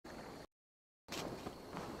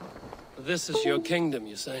This is your kingdom,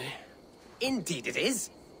 you say? Indeed it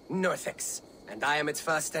is. Norsexe. And I am its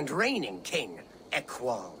first and reigning king,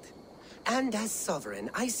 Eckwald. And as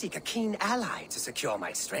sovereign, I seek a keen ally to secure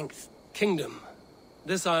my strength. Kingdom.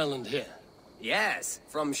 This island here. Yes,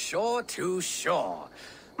 from shore to shore.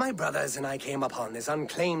 My brothers and I came upon this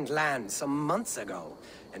unclaimed land some months ago,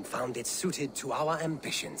 and found it suited to our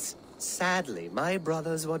ambitions. Sadly, my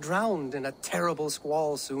brothers were drowned in a terrible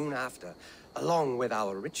squall soon after, along with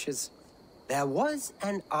our riches. There was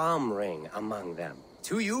an arm ring among them.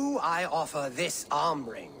 To you, I offer this arm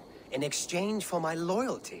ring, in exchange for my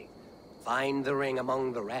loyalty. Find the ring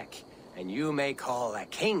among the wreck, and you may call a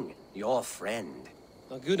king your friend.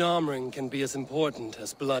 A good arm ring can be as important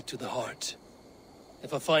as blood to the heart.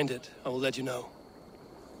 If I find it, I will let you know.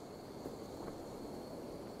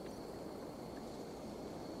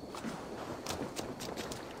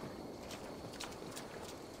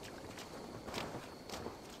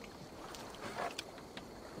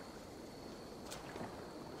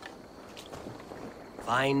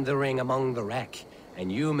 Find the ring among the wreck,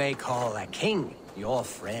 and you may call a king your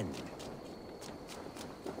friend.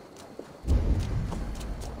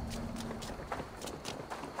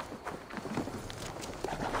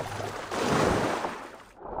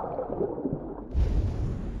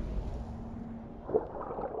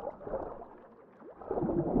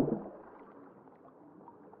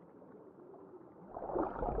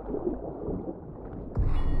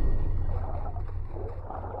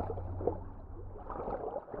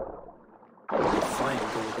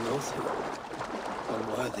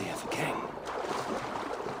 Unworthy of a king.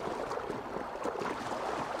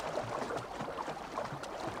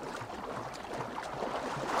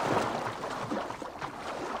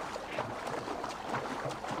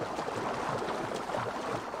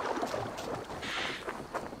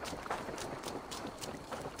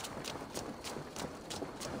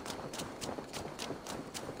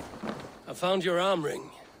 I found your arm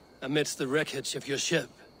ring amidst the wreckage of your ship.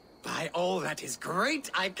 By all that is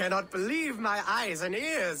great, I cannot believe my eyes and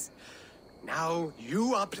ears. Now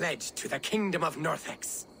you are pledged to the kingdom of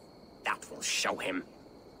Norsexe. That will show him.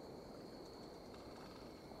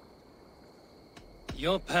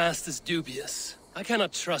 Your past is dubious. I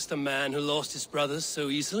cannot trust a man who lost his brothers so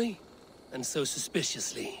easily and so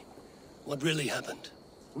suspiciously. What really happened?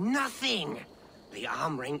 Nothing! The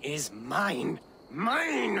arm ring is mine.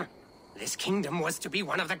 Mine! This kingdom was to be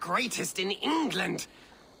one of the greatest in England.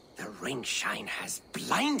 The ring shine has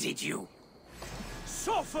blinded you.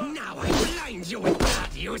 Suffer! Now I blind you with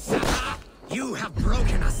blood, you suffer! You have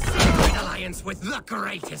broken a sacred alliance with the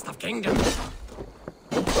greatest of kingdoms.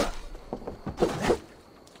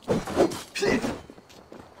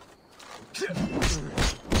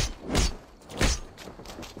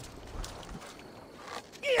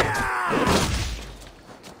 Yeah!